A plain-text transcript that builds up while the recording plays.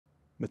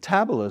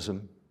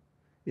Metabolism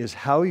is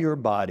how your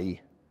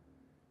body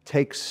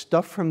takes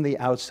stuff from the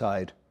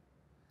outside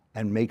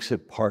and makes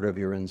it part of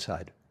your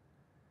inside.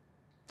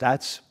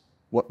 That's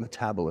what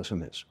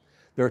metabolism is.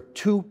 There are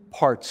two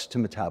parts to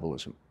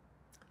metabolism: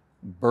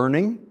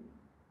 burning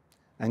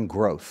and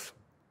growth.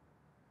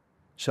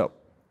 So,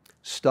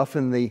 stuff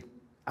in the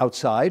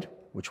outside,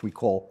 which we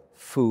call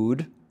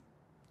food,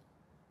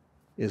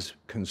 is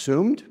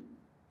consumed,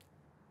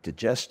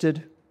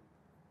 digested,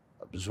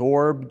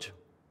 absorbed,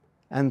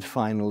 and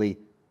finally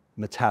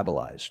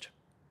metabolized.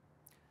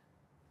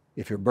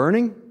 If you're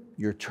burning,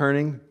 you're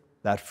turning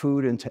that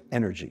food into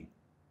energy.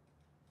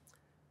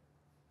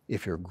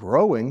 If you're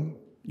growing,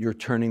 you're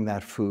turning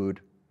that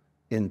food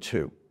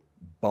into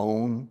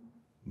bone,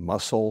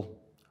 muscle,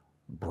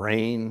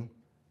 brain,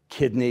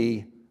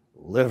 kidney,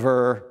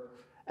 liver,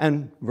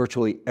 and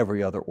virtually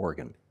every other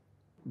organ.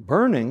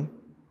 Burning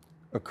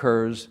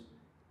occurs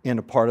in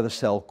a part of the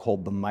cell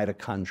called the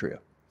mitochondria.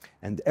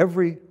 And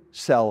every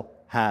cell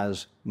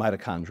has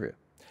mitochondria.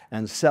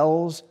 And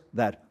cells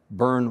that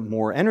burn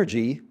more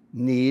energy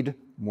need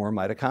more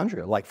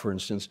mitochondria. Like, for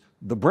instance,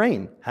 the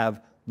brain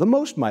have the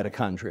most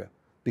mitochondria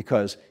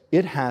because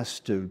it has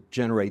to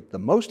generate the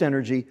most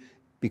energy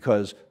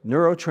because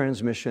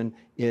neurotransmission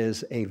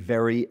is a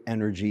very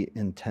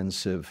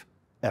energy-intensive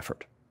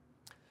effort.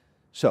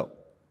 So,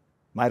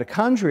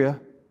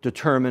 mitochondria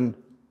determine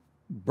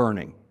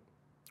burning.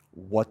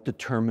 What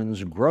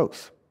determines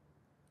growth?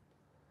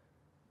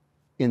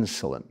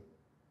 Insulin.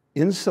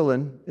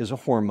 Insulin is a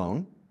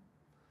hormone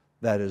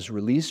that is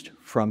released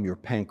from your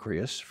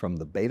pancreas, from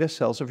the beta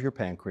cells of your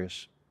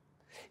pancreas,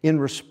 in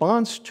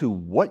response to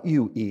what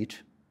you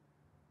eat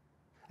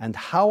and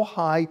how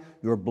high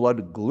your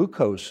blood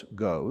glucose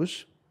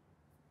goes,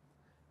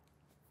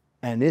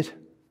 and it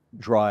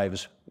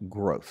drives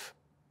growth.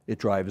 It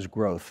drives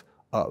growth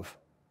of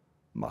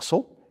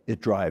muscle, it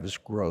drives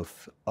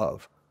growth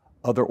of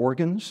other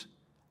organs,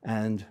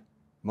 and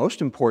most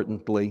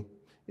importantly,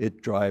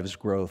 it drives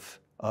growth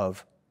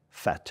of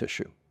fat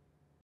tissue.